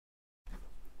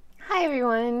Hi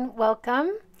everyone,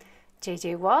 welcome.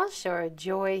 JJ Walsh or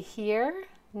Joy here.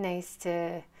 Nice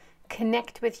to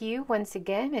connect with you once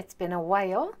again. It's been a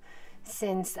while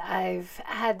since I've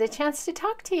had the chance to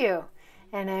talk to you,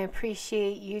 and I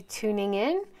appreciate you tuning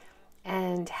in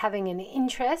and having an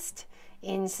interest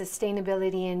in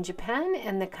sustainability in Japan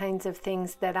and the kinds of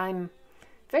things that I'm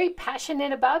very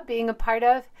passionate about being a part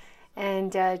of,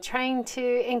 and trying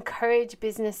to encourage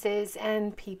businesses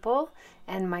and people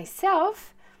and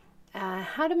myself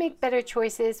how to make better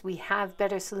choices. We have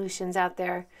better solutions out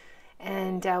there.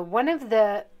 And one of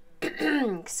the,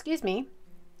 excuse me,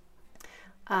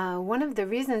 one of the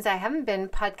reasons I haven't been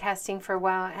podcasting for a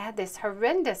while, I had this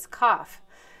horrendous cough.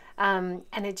 And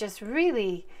it just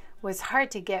really was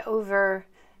hard to get over.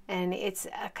 And it's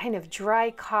a kind of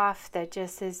dry cough that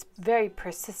just is very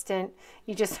persistent.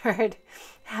 You just heard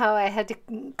how I had to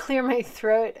clear my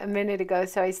throat a minute ago,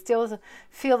 so I still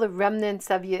feel the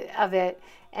remnants of it.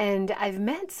 And I've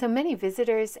met so many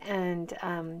visitors and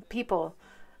people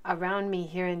around me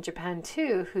here in Japan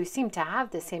too who seem to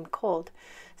have the same cold.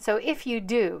 So if you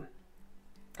do,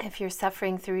 if you're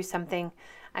suffering through something,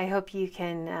 I hope you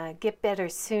can get better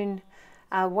soon.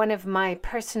 One of my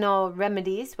personal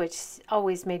remedies, which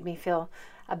always made me feel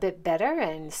a bit better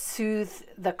and soothe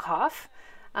the cough,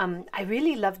 I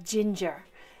really love ginger.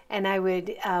 And I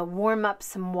would warm up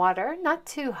some water, not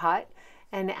too hot,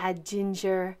 and add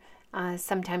ginger,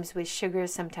 sometimes with sugar,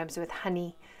 sometimes with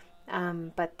honey,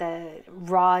 but the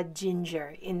raw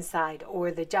ginger inside,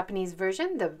 or the Japanese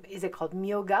version, is it called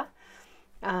myoga,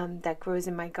 that grows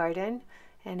in my garden.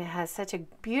 And it has such a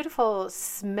beautiful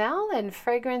smell and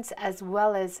fragrance, as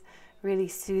well as really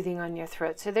soothing on your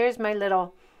throat. So there's my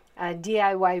little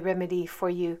DIY remedy for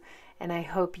you, and I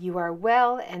hope you are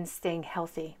well and staying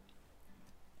healthy.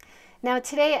 Now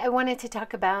today I wanted to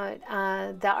talk about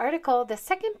the article, the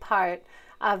second part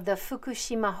of the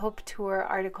Fukushima Hope Tour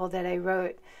article that I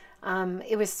wrote.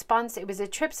 It was a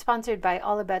trip sponsored by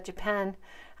All About Japan.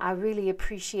 I really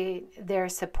appreciate their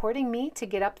supporting me to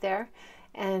get up there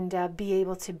and be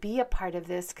able to be a part of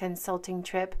this consulting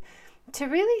trip to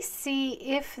really see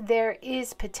if there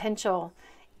is potential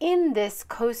in this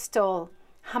coastal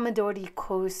Hamadori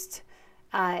Coast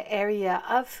area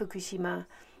of Fukushima,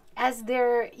 as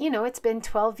it's been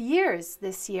 12 years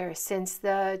this year since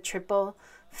the triple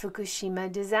Fukushima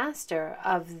disaster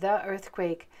of the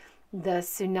earthquake, the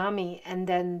tsunami, and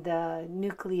then the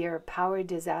nuclear power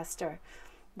disaster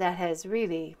that has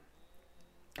really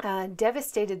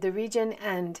devastated the region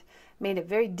and made it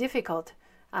very difficult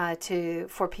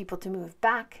for people to move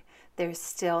back. There's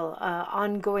still an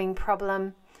ongoing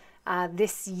problem.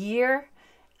 This year,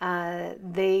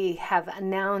 they have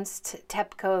announced,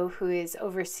 TEPCO, who is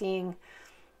overseeing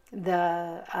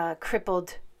the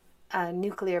crippled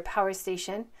nuclear power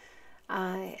station,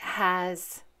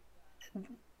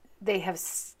 they have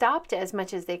stopped as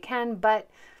much as they can, but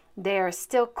they are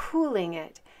still cooling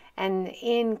it. And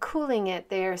in cooling it,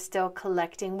 they are still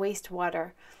collecting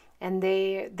wastewater. And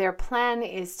their plan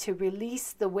is to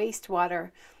release the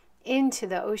wastewater into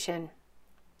the ocean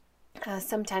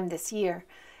sometime this year.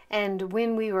 And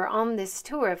when we were on this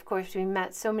tour, of course, we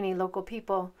met so many local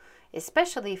people,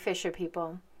 especially fisher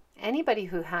people. Anybody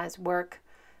who has work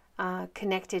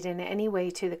connected in any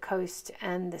way to the coast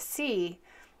and the sea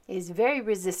is very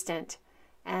resistant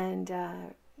and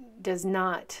does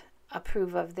not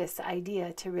approve of this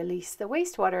idea to release the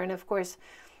wastewater. And of course,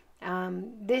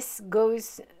 this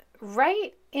goes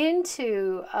right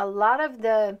into a lot of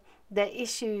the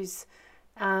issues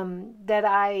that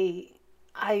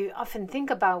I often think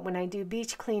about when I do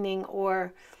beach cleaning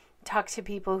or talk to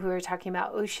people who are talking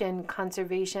about ocean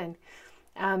conservation.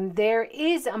 There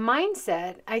is a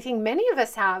mindset, I think many of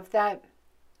us have, that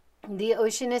the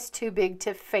ocean is too big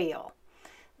to fail.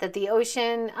 That the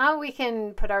ocean, we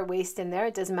can put our waste in there.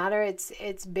 It doesn't matter.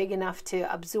 It's big enough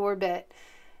to absorb it.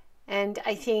 And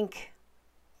I think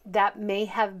that may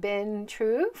have been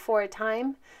true for a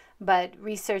time, but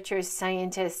researchers,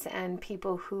 scientists, and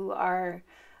people who are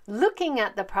looking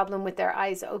at the problem with their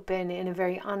eyes open in a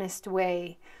very honest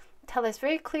way tell us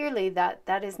very clearly that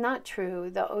that is not true.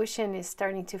 The ocean is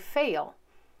starting to fail.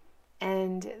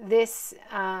 And this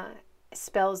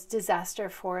spells disaster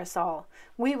for us all.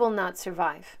 We will not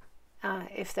survive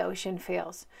if the ocean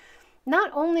fails.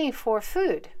 Not only for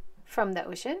food from the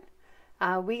ocean.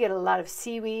 We get a lot of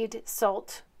seaweed,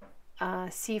 salt,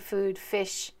 seafood,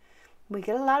 fish. We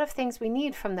get a lot of things we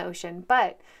need from the ocean,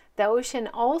 but the ocean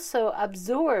also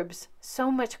absorbs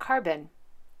so much carbon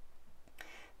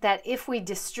that if we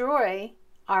destroy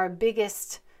our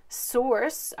biggest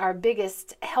source, our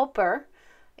biggest helper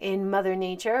in Mother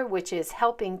Nature, which is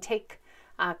helping take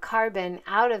carbon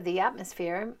out of the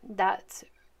atmosphere, that's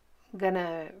going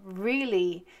to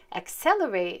really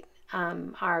accelerate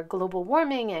our global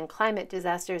warming and climate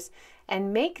disasters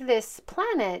and make this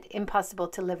planet impossible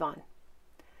to live on.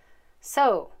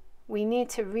 So we need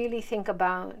to really think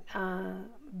about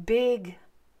big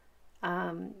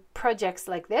projects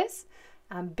like this,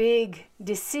 big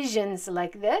decisions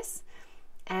like this,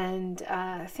 and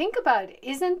think about,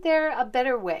 isn't there a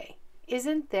better way?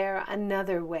 Isn't there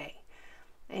another way?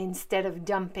 Instead of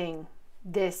dumping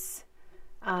this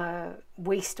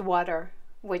wastewater,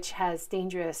 which has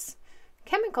dangerous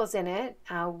chemicals in it,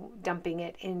 dumping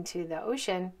it into the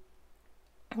ocean,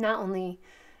 not only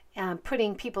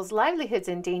putting people's livelihoods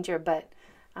in danger, but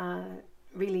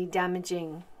really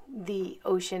damaging the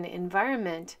ocean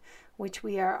environment, which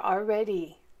we are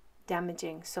already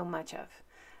damaging so much of.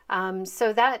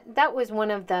 So that was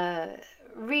one of the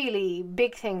really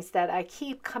big things that I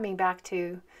keep coming back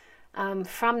to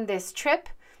from this trip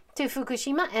to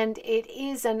Fukushima, and it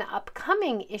is an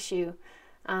upcoming issue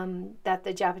that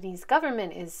the Japanese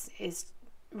government is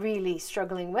really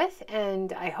struggling with,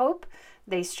 and I hope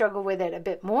they struggle with it a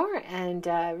bit more and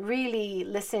really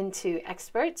listen to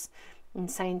experts and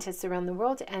scientists around the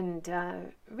world and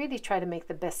really try to make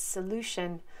the best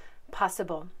solution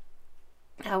possible.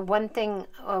 One thing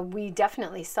we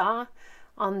definitely saw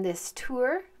on this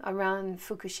tour around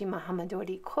Fukushima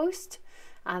Hamadori coast,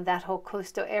 that whole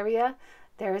coastal area,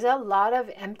 there's a lot of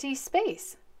empty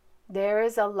space. There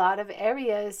is a lot of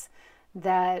areas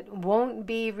that won't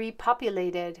be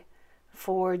repopulated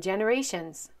for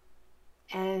generations.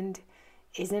 And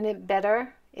isn't it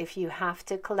better if you have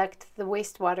to collect the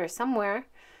wastewater somewhere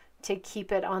to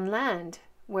keep it on land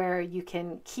where you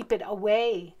can keep it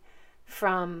away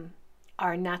from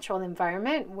our natural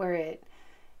environment where it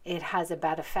has a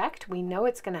bad effect? We know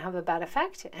it's going to have a bad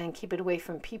effect, and keep it away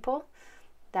from people.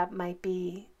 That might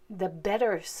be the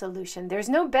better solution. There's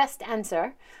no best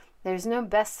answer. There's no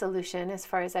best solution as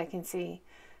far as I can see.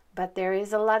 But there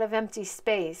is a lot of empty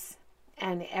space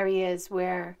and areas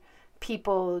where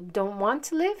people don't want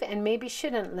to live and maybe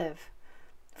shouldn't live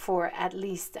for at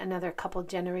least another couple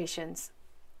generations.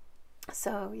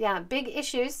 So yeah, big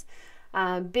issues,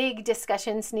 big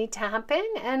discussions need to happen,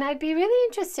 and I'd be really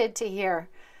interested to hear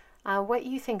what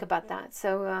you think about that.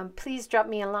 So please drop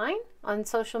me a line on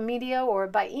social media or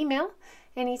by email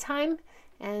anytime,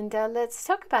 and let's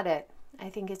talk about it. I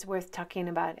think it's worth talking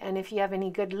about. And if you have any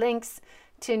good links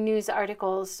to news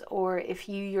articles, or if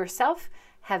you yourself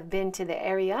have been to the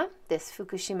area, this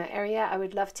Fukushima area, I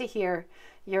would love to hear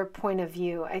your point of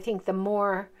view. I think the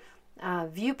more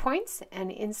viewpoints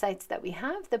and insights that we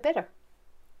have, the better.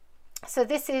 So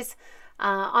this is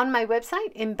on my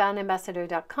website,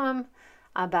 inboundambassador.com,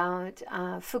 about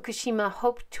Fukushima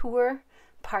Hope Tour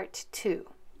Part 2.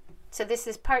 So this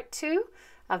is Part 2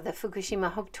 of the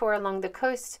Fukushima Hope Tour along the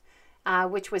coast,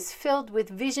 which was filled with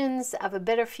visions of a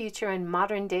better future and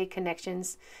modern-day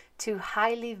connections to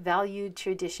highly valued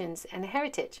traditions and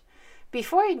heritage.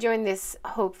 Before I joined this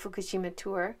Hope Fukushima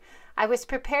tour, I was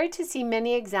prepared to see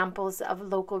many examples of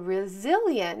local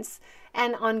resilience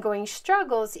and ongoing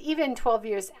struggles even 12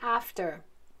 years after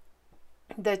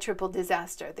the triple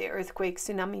disaster, the earthquake,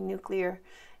 tsunami, nuclear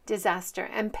disaster,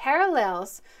 and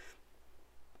parallels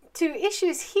to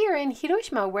issues here in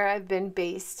Hiroshima, where I've been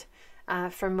based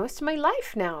for most of my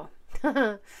life now.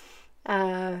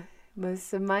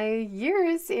 Most of my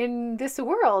years in this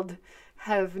world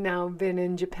have now been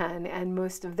in Japan, and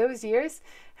most of those years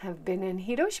have been in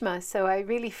Hiroshima. So I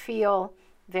really feel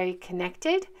very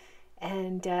connected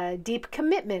and deep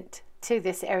commitment to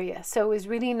this area. So it was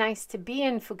really nice to be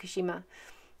in Fukushima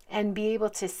and be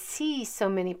able to see so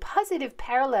many positive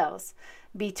parallels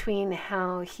between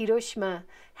how Hiroshima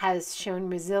has shown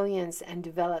resilience and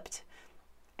developed,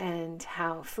 and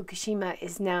how Fukushima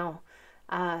is now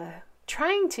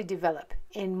trying to develop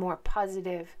in more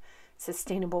positive,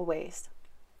 sustainable ways.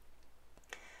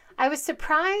 I was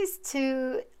surprised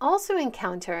to also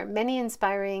encounter many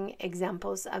inspiring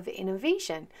examples of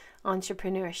innovation,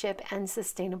 entrepreneurship, and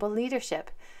sustainable leadership.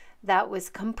 That was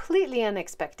completely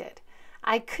unexpected.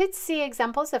 I could see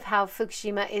examples of how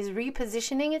Fukushima is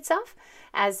repositioning itself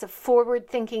as a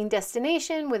forward-thinking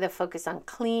destination with a focus on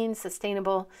clean,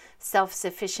 sustainable,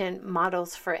 self-sufficient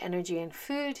models for energy and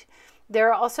food. There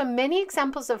are also many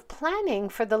examples of planning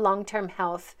for the long-term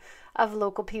health of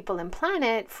local people and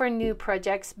planet for new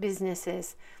projects,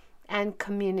 businesses, and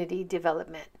community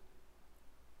development.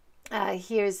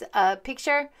 Here's a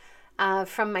picture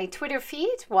from my Twitter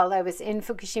feed while I was in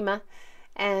Fukushima,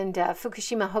 and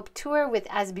Fukushima Hope Tour with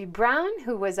Asby Brown,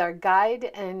 who was our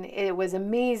guide, and it was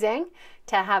amazing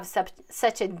to have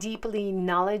such a deeply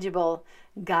knowledgeable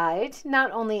guide,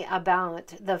 not only about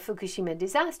the Fukushima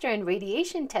disaster and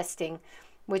radiation testing,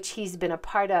 which he's been a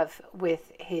part of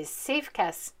with his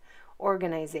SafeCast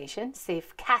organization,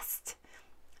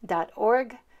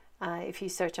 safecast.org. If you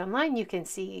search online, you can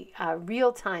see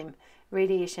real-time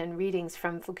radiation readings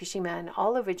from Fukushima and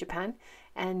all over Japan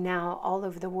and now all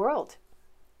over the world.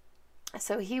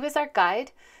 So he was our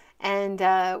guide, and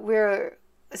we're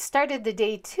started the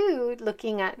day too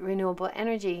looking at renewable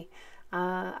energy,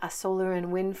 a solar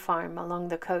and wind farm along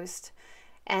the coast,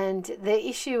 and the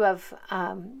issue of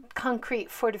concrete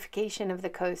fortification of the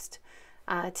coast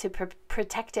to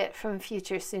protect it from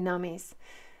future tsunamis.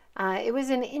 It was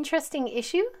an interesting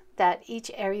issue that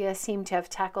each area seemed to have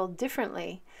tackled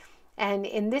differently. And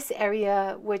in this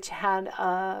area, which had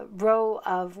a row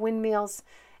of windmills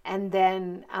and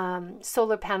then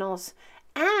solar panels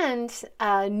and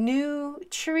new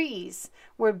trees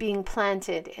were being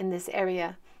planted in this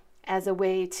area as a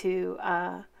way to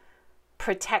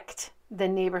protect the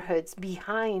neighborhoods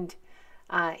behind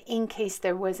in case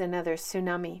there was another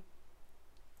tsunami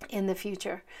in the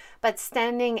future. But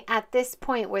standing at this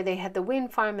point where they had the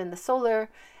wind farm and the solar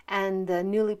and the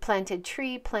newly planted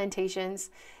tree plantations,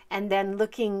 and then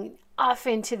looking off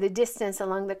into the distance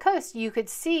along the coast, you could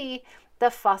see the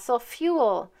fossil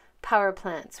fuel power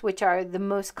plants, which are the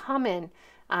most common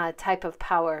type of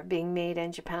power being made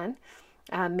in Japan,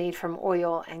 made from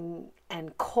oil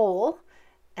and coal.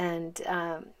 And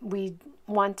we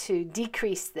want to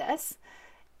decrease this.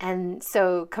 And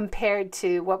so compared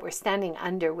to what we're standing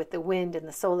under with the wind and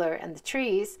the solar and the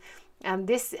trees,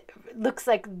 this looks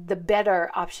like the better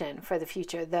option for the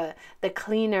future, the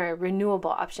cleaner,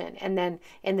 renewable option. And then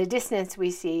in the distance,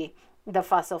 we see the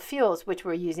fossil fuels, which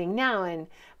we're using now,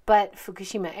 but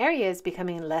Fukushima area is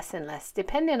becoming less and less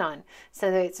dependent on.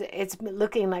 So it's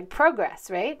looking like progress,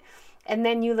 right? And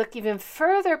then you look even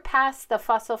further past the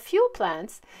fossil fuel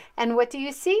plants, and what do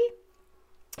you see?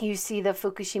 You see the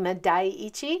Fukushima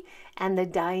Daiichi and the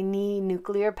Daini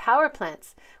nuclear power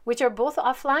plants, which are both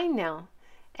offline now.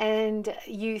 And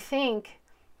you think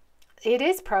it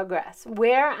is progress.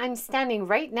 Where I'm standing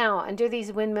right now under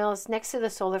these windmills, next to the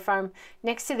solar farm,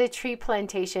 next to the tree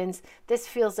plantations, this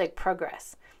feels like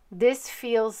progress. This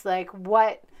feels like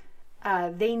what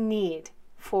they need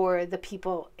for the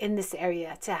people in this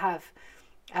area to have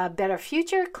a better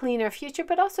future, cleaner future,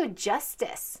 but also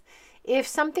justice. If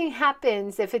something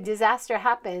happens, if a disaster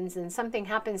happens and something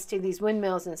happens to these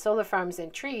windmills and solar farms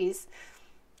and trees,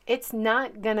 it's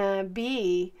not going to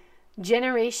be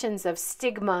generations of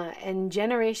stigma and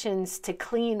generations to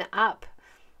clean up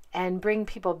and bring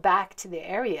people back to the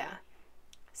area.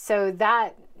 So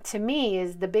that, to me,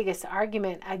 is the biggest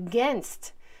argument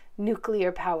against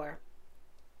nuclear power.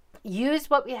 Use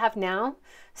what we have now,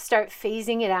 start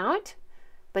phasing it out,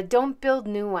 but don't build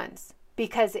new ones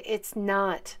because it's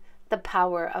not the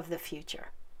power of the future.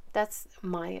 That's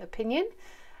my opinion.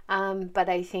 But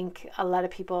I think a lot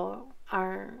of people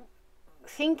are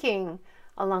thinking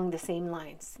along the same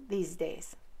lines these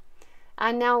days.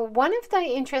 And now, one of the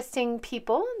interesting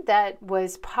people that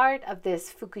was part of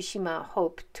this Fukushima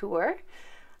Hope tour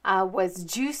was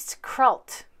Joost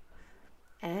Kralt.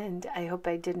 And I hope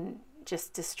I didn't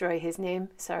just destroy his name.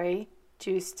 Sorry,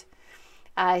 Joost.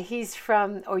 He's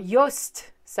from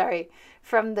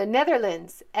the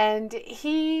Netherlands. And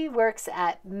he works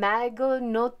at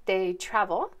Magonote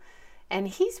Travel. And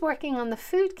he's working on the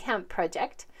food camp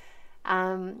project,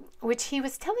 which he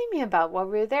was telling me about while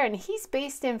we were there. And he's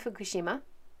based in Fukushima.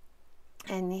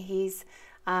 And he's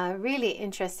a really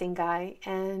interesting guy.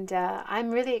 And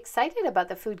I'm really excited about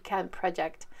the food camp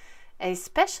project,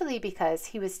 especially because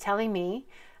he was telling me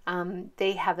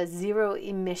they have a zero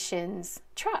emissions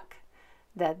truck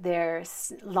that they're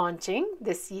launching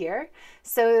this year.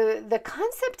 So the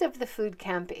concept of the food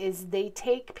camp is they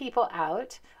take people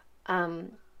out,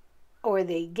 or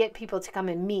they get people to come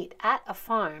and meet at a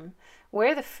farm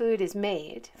where the food is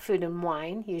made, food and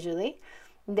wine usually.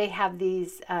 They have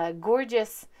these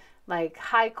gorgeous, like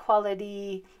high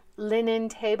quality linen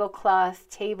tablecloth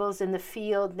tables in the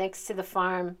field next to the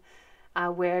farm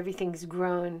where everything's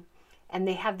grown. And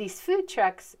they have these food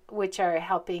trucks which are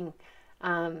helping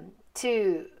for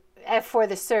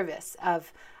the service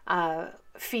of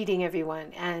feeding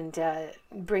everyone and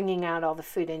bringing out all the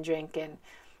food and drink. And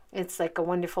it's like a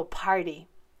wonderful party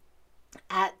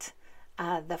at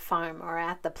the farm or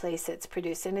at the place it's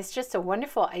produced. And it's just a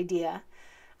wonderful idea.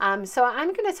 So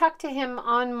I'm going to talk to him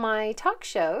on my talk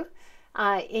show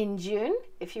in June,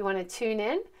 if you want to tune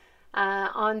in,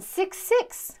 on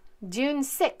June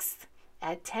 6th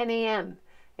at 10 a.m.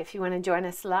 if you want to join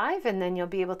us live, and then you'll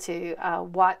be able to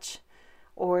watch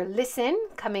or listen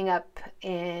coming up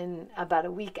in about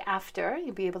a week after.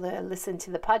 You'll be able to listen to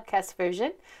the podcast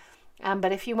version.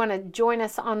 But if you want to join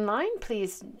us online,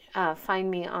 please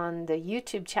find me on the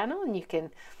YouTube channel, and you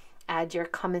can add your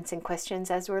comments and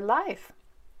questions as we're live.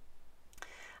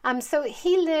 So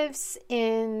he lives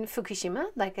in Fukushima,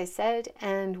 like I said,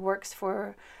 and works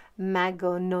for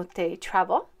Magonote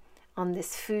Travel on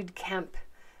this food camp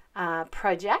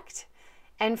project.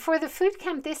 And for the food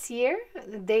camp this year,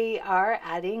 they are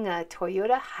adding a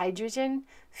Toyota hydrogen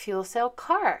fuel cell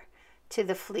car to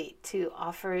the fleet to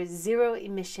offer zero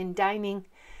emission dining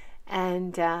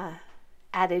and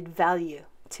added value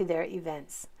to their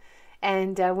events.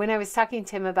 And when I was talking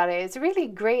to him about it, it's a really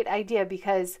great idea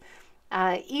because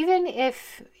even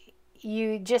if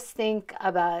you just think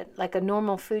about like a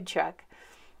normal food truck,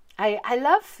 I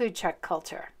love food truck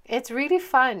culture. It's really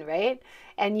fun, right?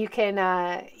 And you can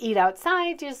eat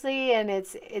outside usually, and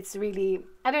it's really,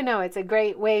 I don't know, it's a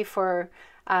great way for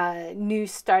new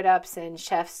startups and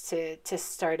chefs to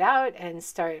start out and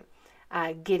start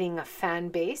getting a fan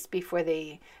base before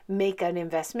they make an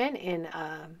investment in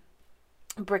a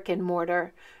brick and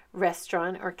mortar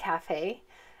restaurant or cafe.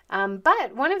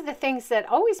 But one of the things that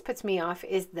always puts me off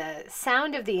is the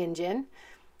sound of the engine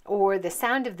or the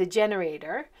sound of the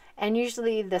generator, and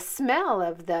usually the smell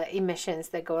of the emissions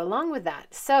that go along with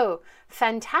that. So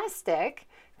fantastic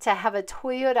to have a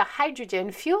Toyota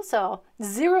hydrogen fuel cell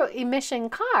zero emission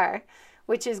car,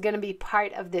 which is going to be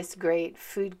part of this great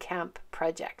food camp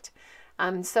project.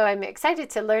 So I'm excited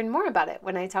to learn more about it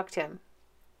when I talk to him.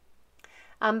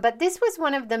 But this was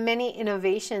one of the many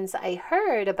innovations I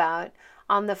heard about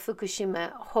on the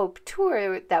Fukushima Hope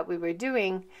tour that we were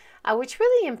doing, which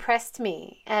really impressed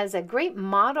me as a great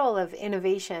model of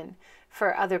innovation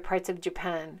for other parts of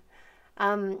Japan.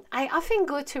 I often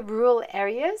go to rural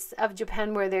areas of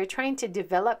Japan where they're trying to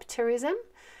develop tourism.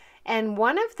 And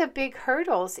one of the big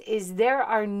hurdles is there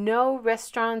are no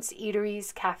restaurants,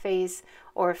 eateries, cafes,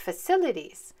 or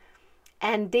facilities.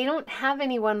 And they don't have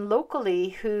anyone locally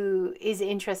who is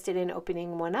interested in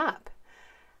opening one up.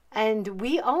 And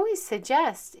we always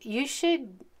suggest you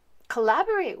should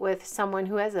collaborate with someone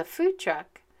who has a food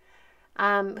truck,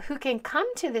 who can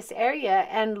come to this area,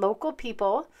 and local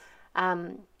people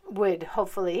would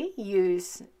hopefully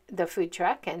use the food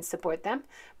truck and support them.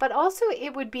 But also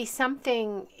it would be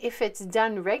something, if it's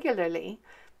done regularly,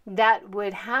 that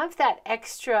would have that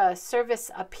extra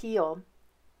service appeal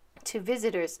to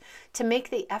visitors to make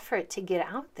the effort to get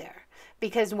out there.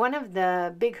 Because one of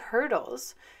the big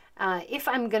hurdles, if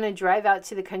I'm going to drive out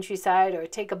to the countryside or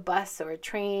take a bus or a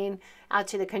train out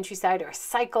to the countryside or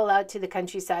cycle out to the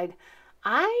countryside,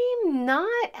 I'm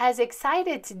not as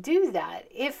excited to do that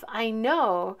if I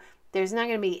know there's not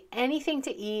going to be anything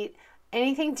to eat,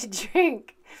 anything to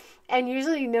drink, and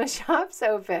usually no shops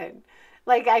open.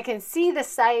 Like, I can see the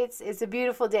sights, it's a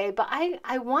beautiful day, but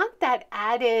I want that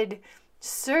added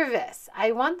service.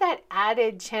 I want that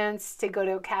added chance to go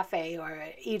to a cafe or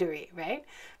an eatery, right?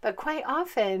 But quite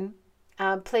often,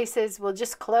 places will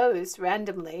just close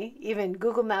randomly. Even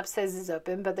Google Maps says it's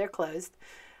open, but they're closed.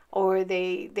 Or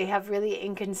they have really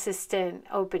inconsistent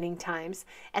opening times.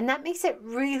 And that makes it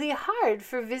really hard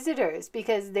for visitors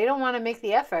because they don't want to make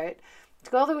the effort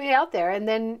to go all the way out there and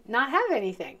then not have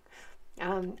anything.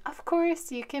 Of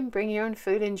course, you can bring your own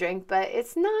food and drink, but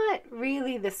it's not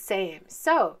really the same.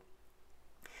 So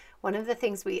one of the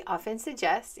things we often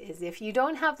suggest is if you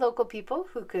don't have local people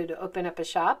who could open up a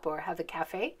shop or have a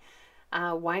cafe,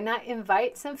 why not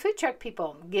invite some food truck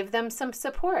people? Give them some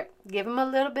support. Give them a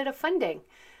little bit of funding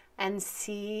and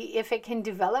see if it can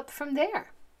develop from there.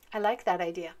 I like that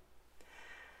idea.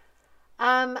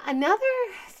 Another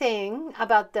thing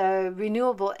about the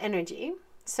renewable energy.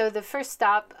 So the first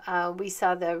stop, we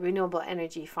saw the renewable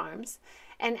energy farms.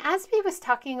 And Asby was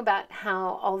talking about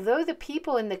how although the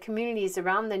people in the communities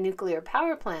around the nuclear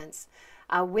power plants,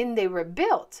 when they were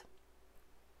built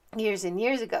years and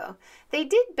years ago, they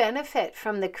did benefit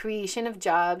from the creation of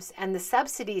jobs and the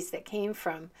subsidies that came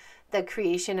from the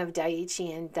creation of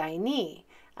Daiichi and Daini,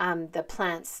 the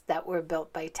plants that were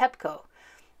built by TEPCO.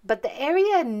 But the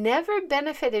area never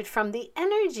benefited from the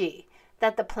energy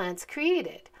that the plants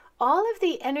created. All of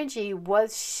the energy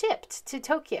was shipped to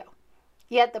Tokyo.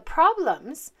 Yet the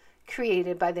problems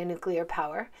created by the nuclear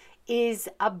power is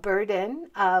a burden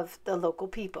of the local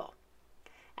people.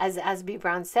 As Asby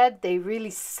Brown said, they really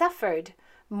suffered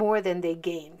more than they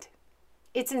gained.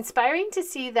 It's inspiring to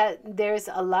see that there's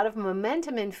a lot of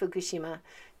momentum in Fukushima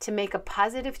to make a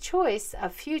positive choice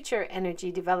of future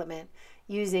energy development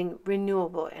using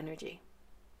renewable energy.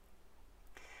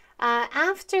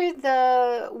 After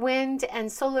the wind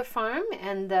and solar farm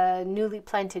and the newly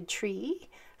planted tree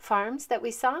farms that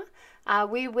we saw.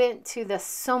 We went to the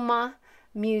Soma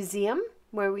Museum,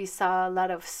 where we saw a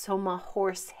lot of Soma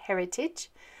horse heritage.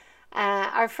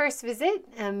 Our first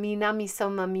visit, Minami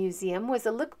Soma Museum, was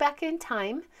a look back in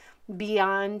time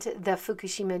beyond the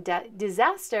Fukushima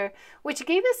disaster, which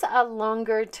gave us a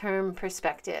longer term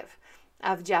perspective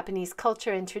of Japanese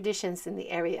culture and traditions in the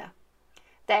area.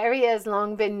 The area has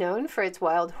long been known for its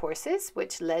wild horses,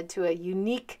 which led to a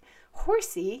unique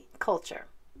horsey culture.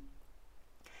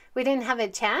 We didn't have a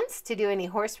chance to do any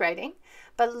horse riding,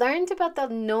 but learned about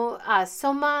the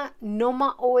Soma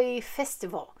Nomaoi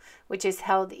Festival, which is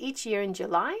held each year in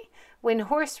July, when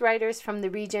horse riders from the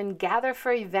region gather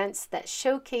for events that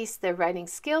showcase their riding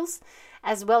skills,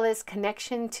 as well as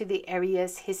connection to the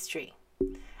area's history.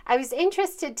 I was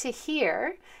interested to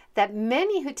hear that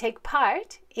many who take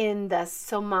part in the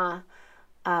Soma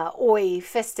Oi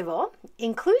Festival,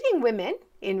 including women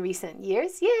in recent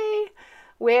years, yay,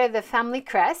 wear the family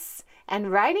crests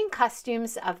and riding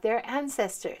costumes of their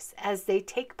ancestors as they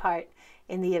take part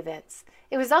in the events.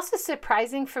 It was also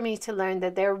surprising for me to learn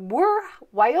that there were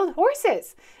wild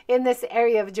horses in this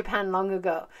area of Japan long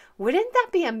ago. Wouldn't that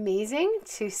be amazing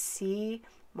to see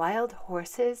wild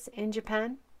horses in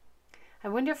Japan? I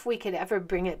wonder if we could ever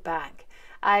bring it back.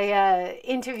 I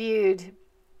interviewed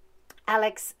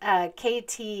Alex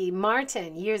K.T.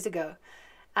 Martin years ago,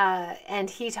 and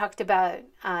he talked about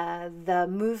the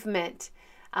movement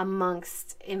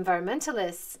amongst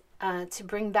environmentalists to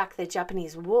bring back the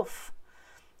Japanese wolf.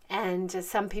 And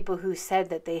some people who said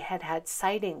that they had had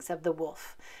sightings of the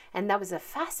wolf. And that was a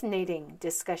fascinating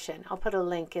discussion. I'll put a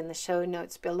link in the show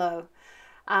notes below.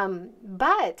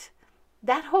 But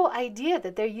that whole idea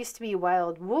that there used to be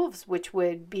wild wolves, which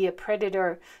would be a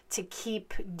predator to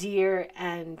keep deer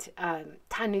and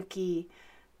tanuki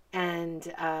and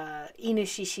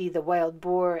inoshishi, the wild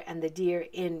boar, and the deer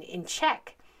in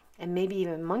check, and maybe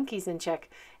even monkeys in check.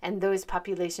 And those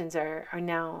populations are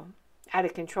now out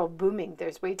of control, booming.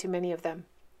 There's way too many of them.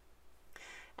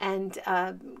 And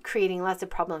creating lots of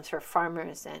problems for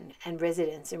farmers and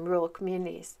residents in rural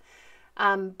communities.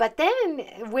 But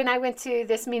then when I went to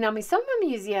this Minami Soma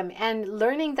Museum and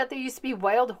learning that there used to be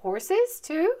wild horses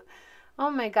too, oh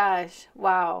my gosh,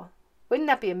 wow. Wouldn't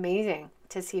that be amazing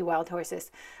to see wild horses?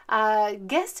 A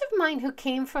guest of mine who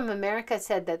came from America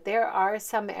said that there are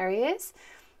some areas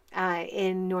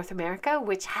in North America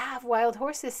which have wild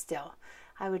horses still.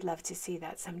 I would love to see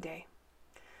that someday.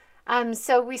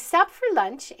 So we stopped for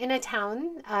lunch in a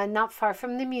town not far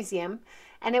from the museum,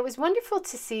 and it was wonderful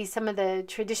to see some of the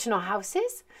traditional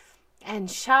houses and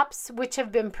shops which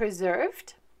have been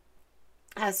preserved.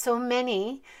 So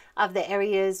many of the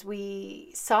areas we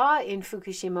saw in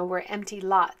Fukushima were empty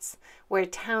lots where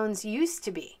towns used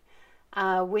to be,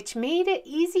 which made it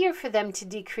easier for them to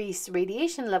decrease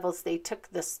radiation levels. They took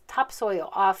the topsoil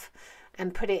off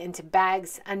and put it into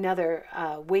bags, another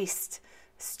waste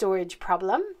storage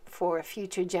problem for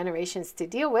future generations to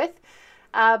deal with.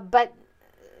 But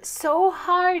so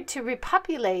hard to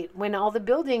repopulate when all the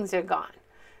buildings are gone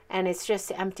and it's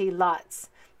just empty lots.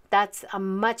 That's a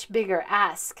much bigger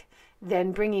ask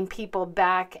than bringing people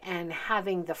back and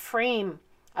having the frame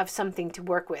of something to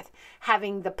work with,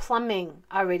 having the plumbing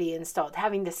already installed,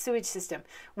 having the sewage system.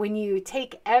 When you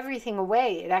take everything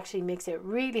away, it actually makes it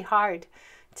really hard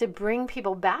to bring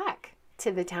people back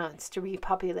to the towns to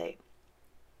repopulate.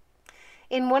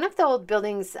 In one of the old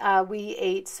buildings, we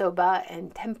ate soba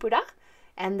and tempura,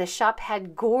 and the shop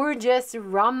had gorgeous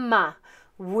ramma,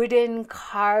 wooden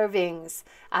carvings,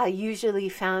 usually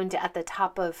found at the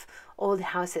top of old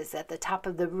houses, at the top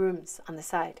of the rooms on the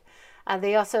side.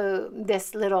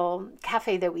 This little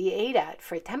cafe that we ate at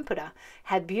for tempura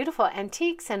had beautiful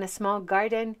antiques and a small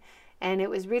garden, and it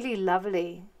was really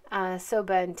lovely.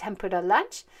 Soba and tempura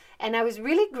lunch, and I was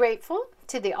really grateful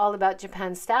to the All About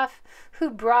Japan staff who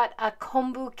brought a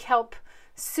kombu kelp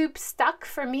soup stock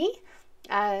for me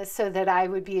so that I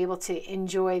would be able to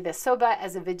enjoy the soba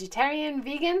as a vegetarian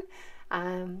vegan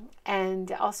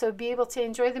and also be able to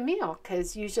enjoy the meal,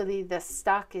 because usually the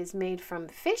stock is made from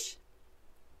fish,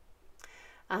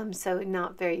 so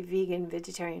not very vegan,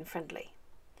 vegetarian friendly.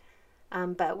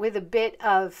 But with a bit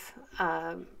of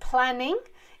planning,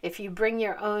 if you bring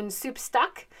your own soup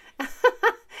stock,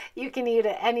 you can eat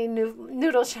at any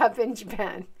noodle shop in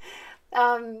Japan.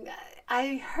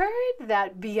 I heard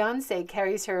that Beyonce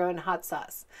carries her own hot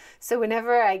sauce. So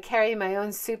whenever I carry my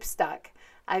own soup stock,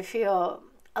 I feel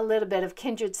a little bit of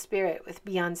kindred spirit with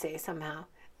Beyonce somehow.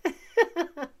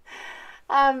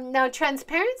 Now,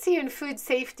 transparency and food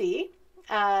safety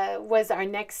was our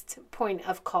next point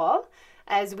of call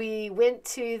as we went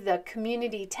to the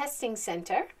community testing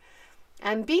center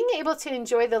And being able to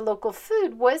enjoy the local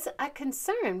food was a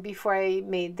concern before I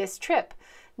made this trip.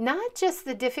 Not just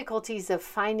the difficulties of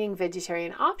finding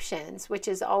vegetarian options, which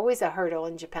is always a hurdle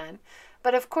in Japan,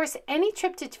 but of course, any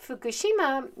trip to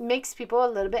Fukushima makes people a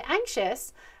little bit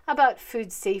anxious about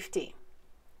food safety.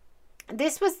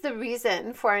 This was the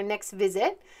reason for our next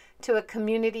visit to a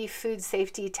community food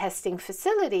safety testing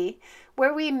facility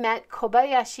where we met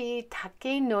Kobayashi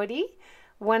Takenori,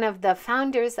 one of the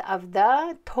founders of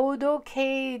the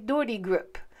Todoke Dori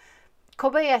group.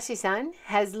 Kobayashi-san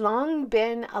has long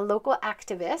been a local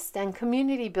activist and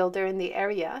community builder in the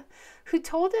area who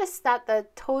told us that the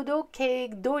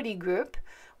Todoke Dori group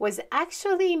was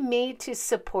actually made to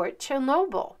support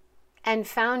Chernobyl and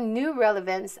found new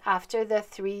relevance after the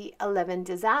 3/11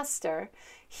 disaster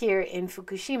here in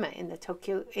Fukushima in the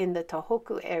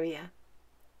Tohoku area.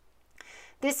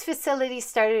 This facility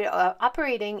started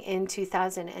operating in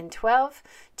 2012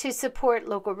 to support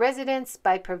local residents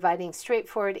by providing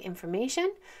straightforward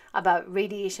information about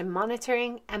radiation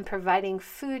monitoring and providing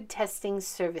food testing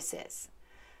services.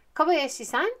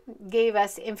 Kobayashi-san gave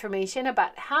us information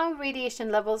about how radiation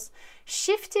levels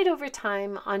shifted over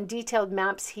time on detailed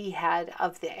maps he had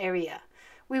of the area.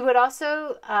 We were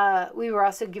also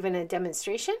given a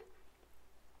demonstration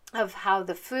of how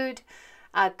the food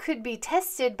could be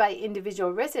tested by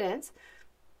individual residents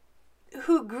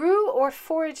who grew or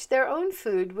foraged their own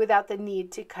food without the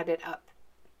need to cut it up.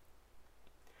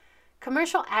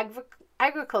 Commercial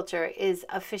agriculture is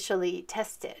officially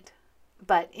tested,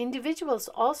 but individuals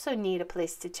also need a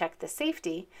place to check the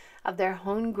safety of their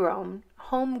homegrown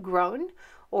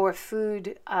or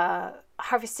food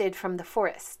harvested from the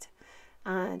forest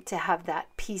to have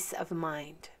that peace of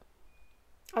mind.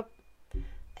 Oh,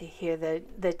 I hear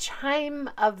the chime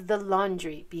of the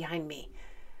laundry behind me.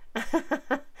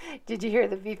 Did you hear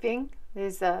the beeping?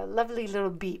 There's lovely little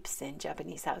beeps in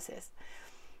Japanese houses.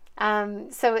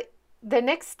 So the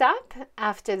next stop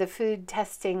after the food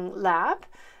testing lab,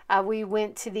 we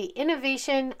went to the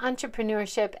Innovation,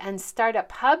 Entrepreneurship, and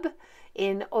Startup Hub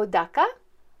in Odaka.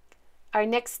 Our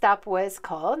next stop was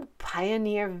called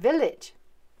Pioneer Village,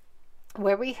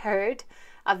 where we heard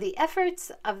of the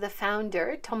efforts of the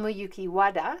founder, Tomoyuki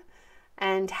Wada,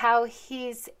 and how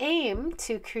his aim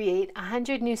to create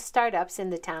 100 new startups in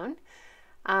the town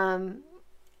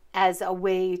as a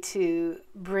way to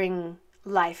bring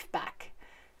life back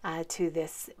to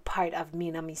this part of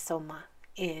Minamisoma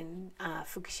in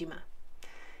Fukushima.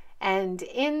 And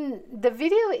in the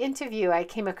video interview I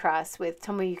came across with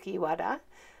Tomoyuki Wada,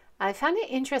 I found it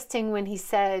interesting when he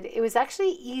said it was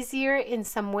actually easier in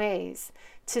some ways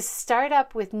to start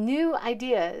up with new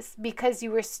ideas because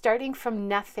you were starting from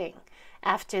nothing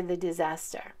after the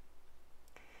disaster.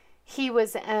 He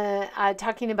was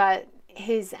talking about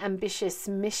his ambitious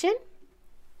mission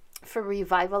for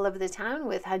revival of the town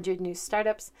with 100 new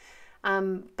startups,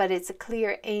 but it's a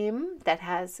clear aim that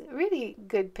has really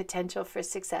good potential for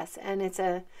success, and it's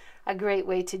a great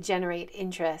way to generate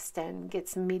interest and get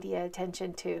some media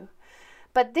attention too.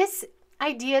 But this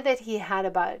idea that he had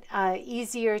about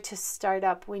easier to start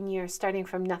up when you're starting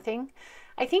from nothing,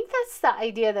 I think that's the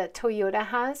idea that Toyota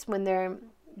has when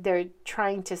they're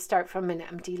trying to start from an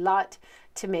empty lot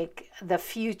to make the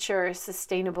future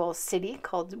sustainable city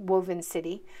called Woven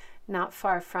City, not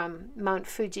far from Mount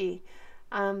Fuji.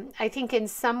 I think in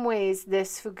some ways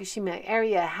this Fukushima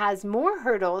area has more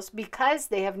hurdles because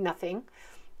they have nothing,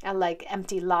 like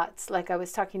empty lots, like I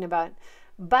was talking about.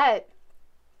 But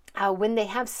when they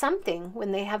have something,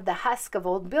 when they have the husk of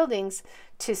old buildings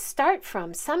to start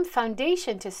from, some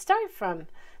foundation to start from,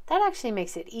 that actually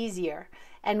makes it easier.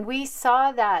 And we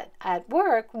saw that at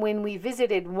work when we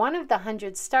visited one of the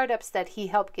 100 startups that he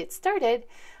helped get started,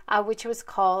 which was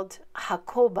called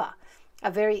Hakoba,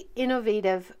 a very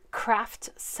innovative craft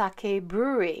sake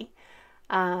brewery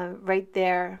right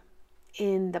there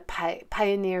in the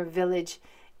Pioneer Village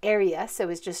area. So it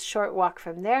was just a short walk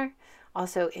from there,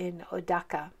 also in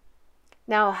Odaka.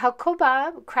 Now,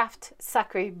 Hakoba Craft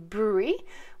Sake Brewery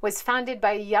was founded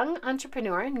by a young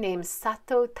entrepreneur named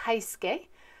Sato Taisuke,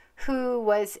 who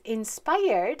was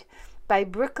inspired by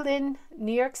Brooklyn,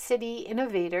 New York City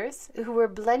innovators who were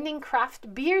blending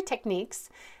craft beer techniques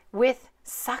with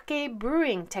sake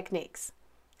brewing techniques.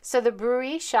 So the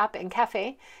brewery, shop, and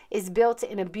cafe is built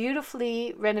in a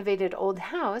beautifully renovated old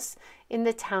house in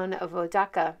the town of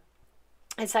Odaka.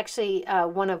 It's actually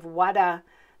one of Wada,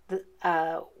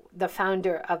 the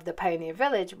founder of the Pioneer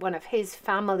Village, one of his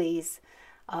family's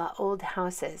old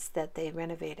houses that they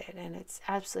renovated, and it's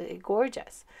absolutely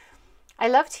gorgeous. I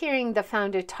loved hearing the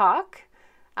founder talk,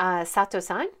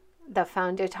 Sato-san, the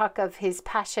founder talk of his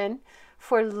passion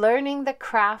for learning the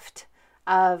craft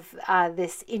of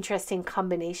this interesting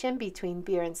combination between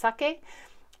beer and sake,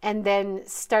 and then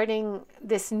starting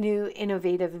this new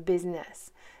innovative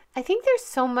business. I think there's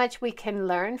so much we can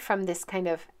learn from this kind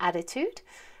of attitude.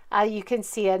 You can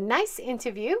see a nice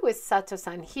interview with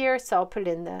Sato-san here, so I'll put it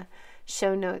in the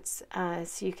show notes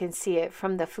so you can see it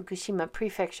from the Fukushima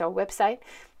Prefecture website.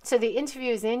 So the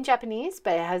interview is in Japanese,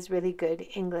 but it has really good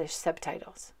English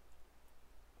subtitles.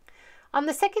 On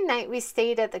the second night, we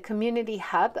stayed at the community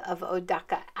hub of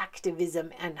Odaka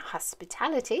activism and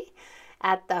hospitality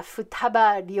at the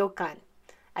Futaba Ryokan,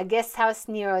 a guest house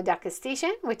near Odaka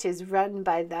Station, which is run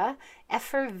by the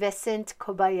effervescent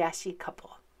Kobayashi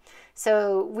couple.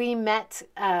 So we met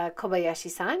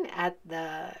Kobayashi-san at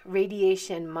the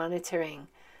radiation monitoring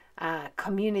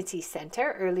community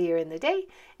center earlier in the day.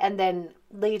 And then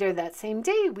later that same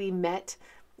day, we met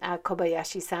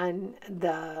Kobayashi-san,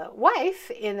 the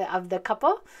wife of the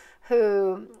couple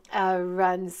who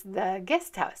runs the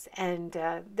guest house. And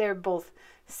they're both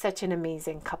such an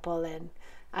amazing couple and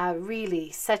really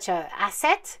such an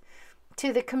asset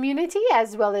to the community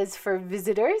as well as for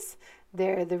visitors.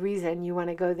 They're the reason you want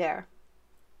to go there.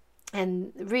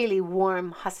 And really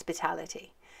warm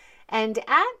hospitality. And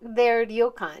at their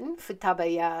ryokan,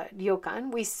 Futabaya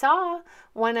Ryokan, we saw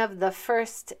one of the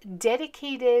first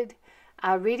dedicated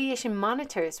radiation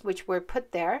monitors which were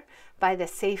put there by the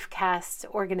SafeCast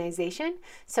organization.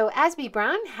 So Asby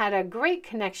Brown had a great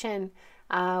connection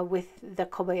with the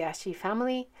Kobayashi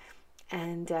family,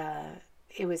 and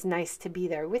it was nice to be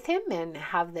there with him and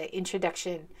have the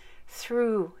introduction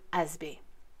through Asby.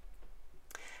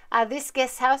 This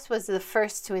guest house was the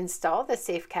first to install the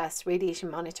SafeCast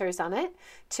radiation monitors on it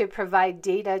to provide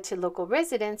data to local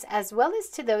residents as well as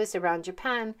to those around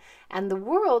Japan and the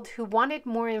world who wanted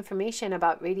more information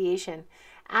about radiation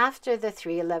after the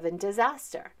 3/11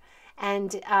 disaster.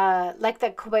 And like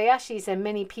the Kobayashis and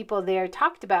many people there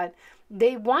talked about,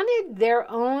 they wanted their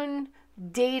own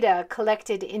data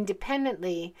collected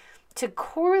independently to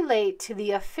correlate to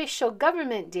the official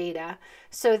government data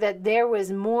so that there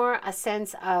was more a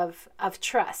sense of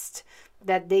trust,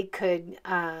 that they could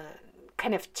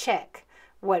kind of check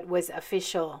what was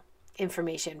official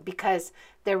information, because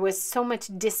there was so much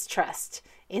distrust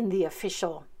in the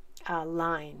official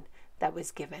line that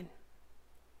was given,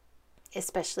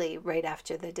 especially right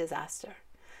after the disaster.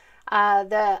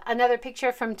 Another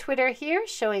picture from Twitter here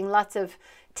showing lots of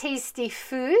tasty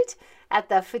food at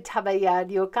the Futabaya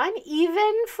Ryokan,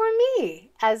 even for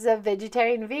me as a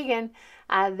vegetarian vegan.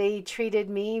 They treated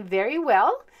me very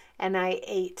well, and I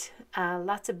ate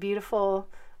lots of beautiful,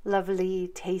 lovely,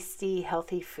 tasty,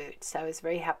 healthy food. So I was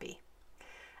very happy.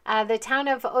 The town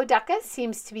of Odaka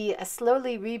seems to be a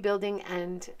slowly rebuilding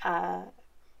and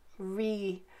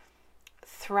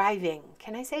thriving.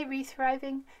 Can I say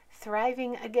re-thriving?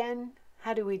 Thriving again?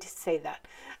 How do we say that?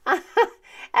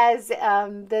 As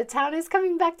the town is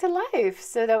coming back to life.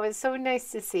 So that was so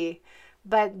nice to see.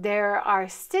 But there are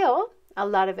still a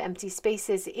lot of empty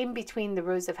spaces in between the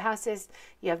rows of houses.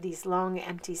 You have these long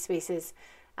empty spaces.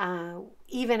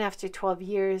 Even after 12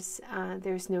 years,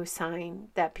 there's no sign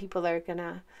that people are going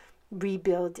to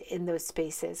rebuild in those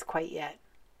spaces quite yet.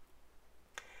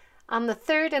 On the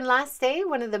third and last day,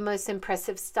 one of the most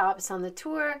impressive stops on the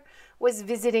tour was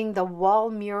visiting the wall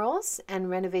murals and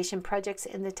renovation projects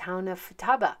in the town of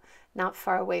Futaba, not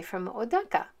far away from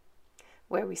Odaka,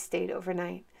 where we stayed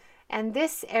overnight. And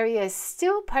this area is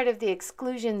still part of the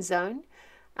exclusion zone,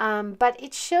 but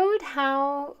it showed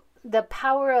how the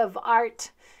power of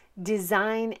art,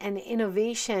 design, and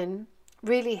innovation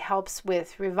really helps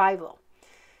with revival.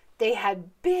 They had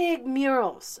big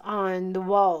murals on the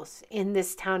walls in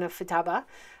this town of Futaba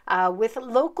with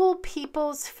local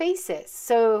people's faces.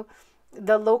 So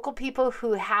the local people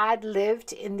who had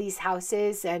lived in these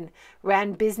houses and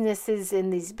ran businesses in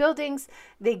these buildings,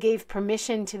 they gave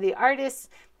permission to the artists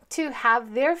to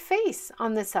have their face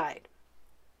on the side.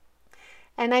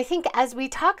 And I think as we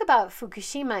talk about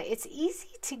Fukushima, it's easy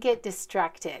to get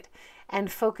distracted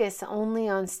and focus only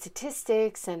on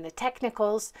statistics and the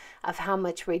technicals of how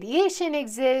much radiation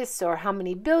exists or how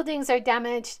many buildings are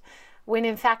damaged, when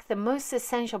in fact the most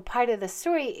essential part of the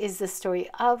story is the story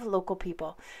of local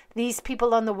people, these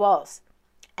people on the walls,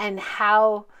 and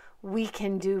how we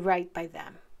can do right by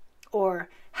them, or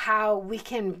how we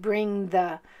can bring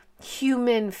the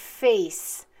human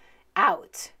face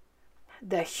out,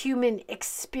 the human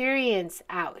experience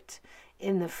out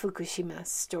in the Fukushima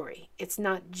story. It's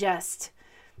not just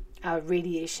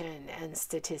radiation and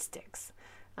statistics.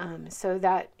 So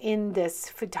that in this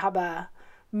Futaba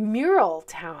mural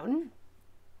town,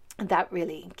 that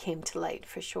really came to light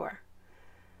for sure.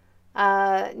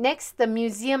 Next, the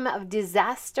Museum of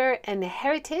Disaster and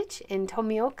Heritage in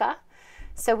Tomioka.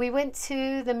 So we went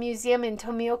to the museum in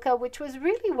Tomioka, which was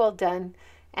really well done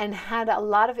and had a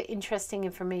lot of interesting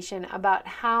information about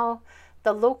how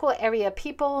the local area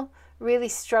people really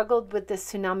struggled with the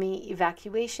tsunami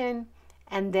evacuation,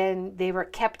 and then they were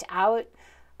kept out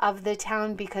of the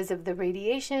town because of the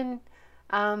radiation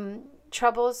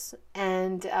troubles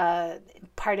and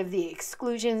part of the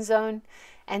exclusion zone.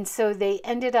 And so they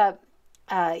ended up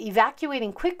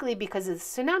evacuating quickly because of the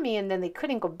tsunami, and then they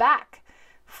couldn't go back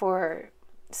for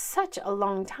such a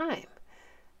long time.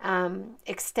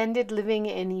 Extended living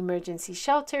in emergency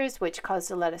shelters, which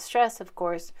caused a lot of stress. Of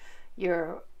course,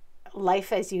 your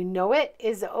life as you know it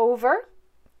is over.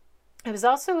 It was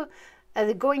also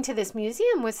going to this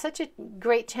museum was such a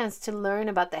great chance to learn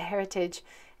about the heritage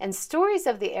and stories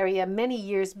of the area many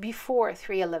years before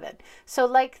 3/11. So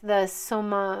like the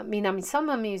Minami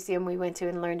Soma Museum we went to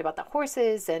and learned about the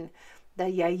horses and the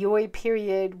Yayoi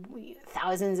period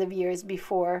thousands of years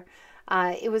before.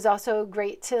 It was also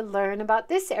great to learn about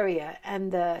this area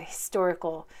and the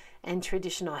historical and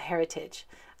traditional heritage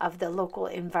of the local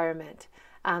environment.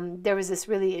 There was this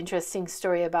really interesting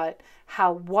story about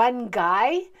how one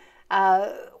guy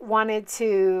wanted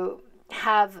to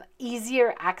have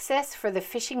easier access for the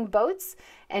fishing boats,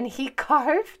 and he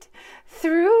carved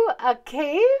through a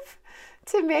cave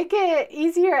to make it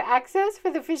easier access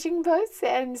for the fishing boats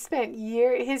and spent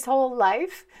his whole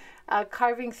life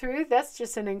carving through. That's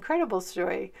just an incredible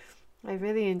story. I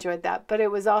really enjoyed that. But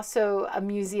it was also a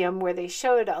museum where they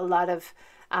showed a lot of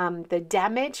the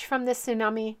damage from the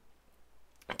tsunami.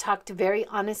 I talked very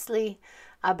honestly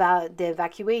about the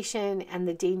evacuation and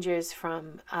the dangers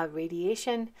from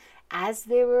radiation as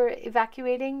they were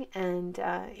evacuating and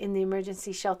in the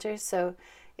emergency shelters. So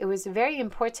it was a very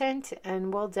important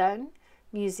and well done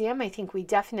museum. I think we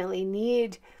definitely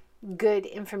need good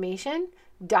information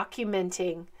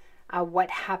documenting what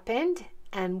happened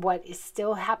and what is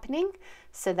still happening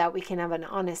so that we can have an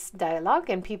honest dialogue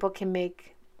and people can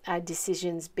make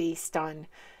decisions based on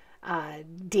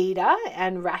data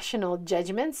and rational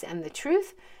judgments and the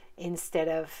truth instead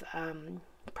of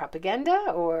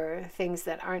propaganda or things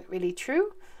that aren't really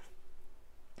true.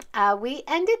 We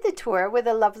ended the tour with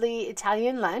a lovely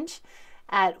Italian lunch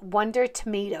at Wonder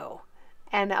Tomato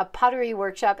and a pottery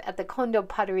workshop at the Kondo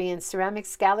Pottery and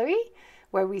Ceramics Gallery,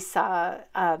 where we saw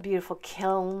a beautiful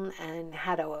kiln and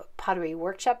had a pottery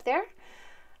workshop there.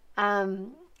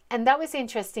 And that was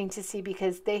interesting to see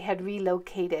because they had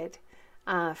relocated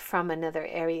from another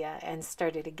area and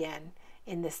started again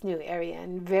in this new area,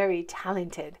 and very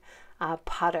talented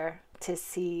potter to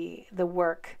see the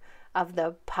work of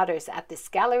the potters at this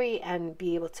gallery and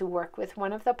be able to work with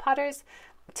one of the potters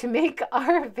to make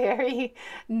our very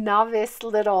novice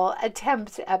little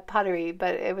attempt at pottery,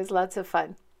 but it was lots of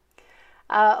fun.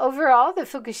 Overall, the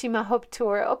Fukushima Hope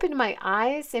Tour opened my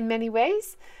eyes in many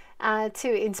ways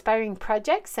to inspiring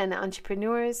projects and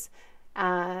entrepreneurs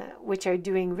which are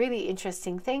doing really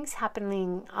interesting things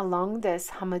happening along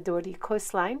this Hamadori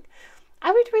coastline.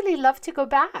 I would really love to go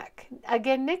back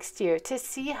again next year to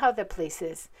see how the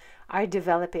places are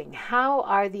developing. How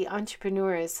are the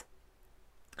entrepreneurs?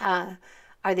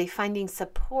 Are they finding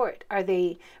support? Are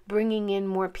they bringing in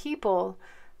more people?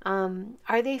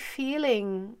 Are they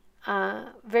feeling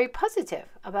very positive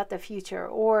about the future?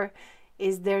 Or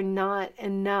is there not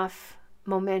enough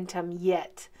momentum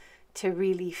yet to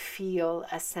really feel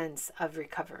a sense of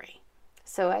recovery?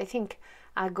 So I think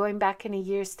going back in a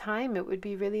year's time, it would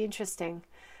be really interesting.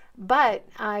 But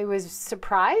I was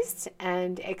surprised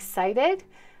and excited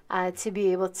to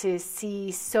be able to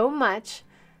see so much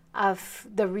of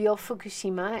the real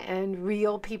Fukushima and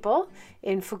real people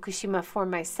in Fukushima for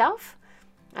myself.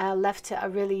 Left a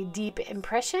really deep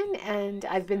impression, and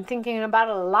I've been thinking about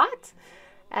it a lot.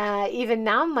 Even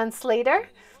now, months later,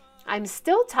 I'm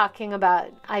still talking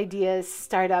about ideas,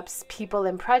 startups, people,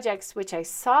 and projects which I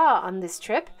saw on this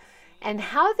trip and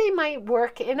how they might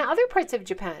work in other parts of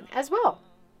Japan as well.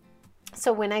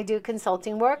 So when I do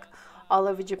consulting work all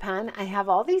over Japan, I have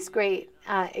all these great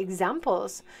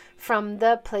examples from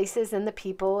the places and the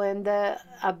people and the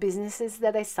businesses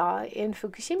that I saw in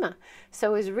Fukushima.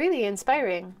 So it was really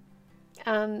inspiring.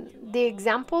 The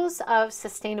examples of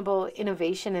sustainable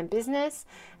innovation and business,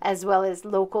 as well as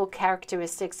local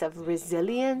characteristics of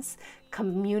resilience,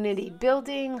 community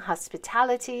building,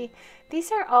 hospitality,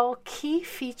 these are all key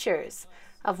features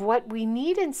of what we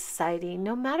need in society,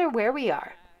 no matter where we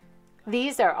are.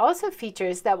 These are also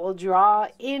features that will draw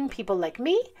in people like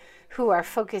me who are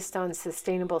focused on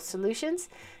sustainable solutions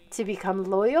to become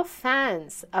loyal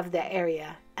fans of the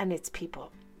area and its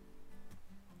people.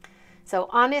 So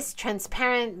honest,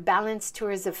 transparent, balanced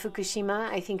tours of Fukushima.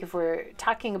 I think if we're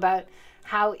talking about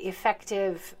how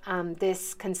effective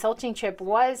this consulting trip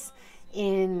was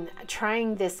in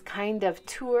trying this kind of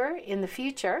tour in the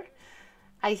future,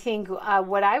 I think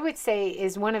what I would say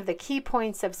is one of the key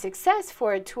points of success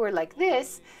for a tour like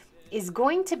this is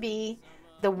going to be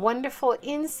the wonderful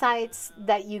insights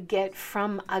that you get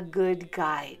from a good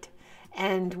guide.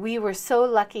 And we were so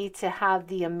lucky to have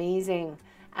the amazing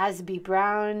Asby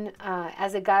Brown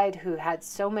as a guide who had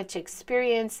so much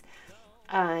experience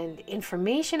and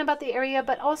information about the area,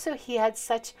 but also he had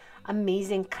such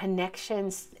amazing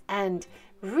connections and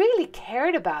really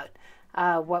cared about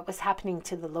what was happening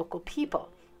to the local people,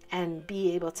 and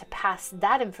be able to pass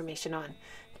that information on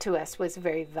to us was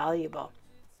very valuable.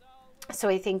 So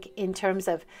I think in terms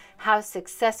of how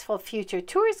successful future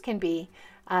tours can be,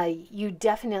 you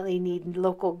definitely need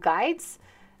local guides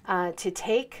to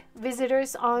take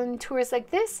visitors on tours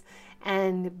like this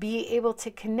and be able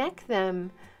to connect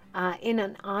them in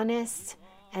an honest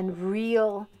and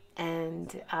real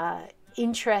and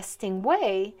interesting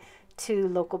way to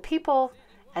local people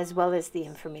as well as the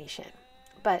information,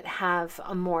 but have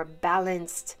a more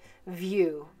balanced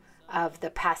view of the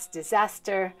past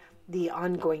disaster, the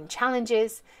ongoing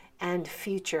challenges, and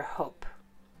future hope.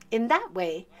 In that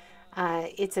way,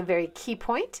 it's a very key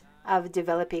point of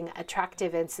developing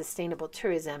attractive and sustainable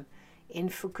tourism in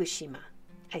Fukushima,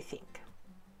 I think.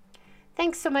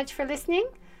 Thanks so much for listening.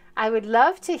 I would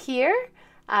love to hear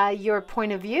your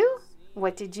point of view.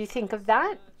 What did you think of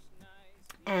that?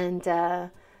 And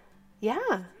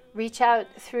reach out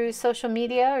through social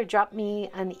media or drop me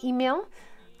an email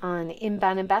on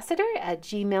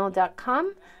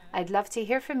inboundambassador@gmail.com. I'd love to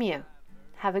hear from you.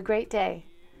 Have a great day.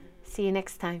 See you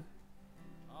next time.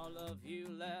 All of you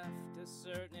left a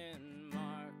certain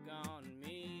mark on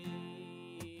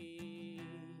me.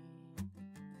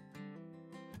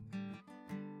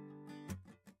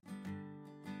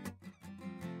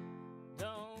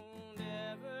 Don't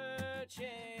ever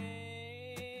change.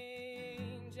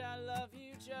 I love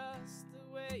you just the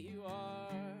way you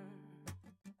are.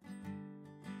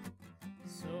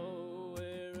 So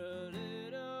we're a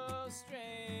little strange.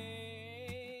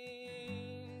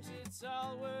 It's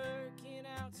all working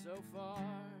out so far.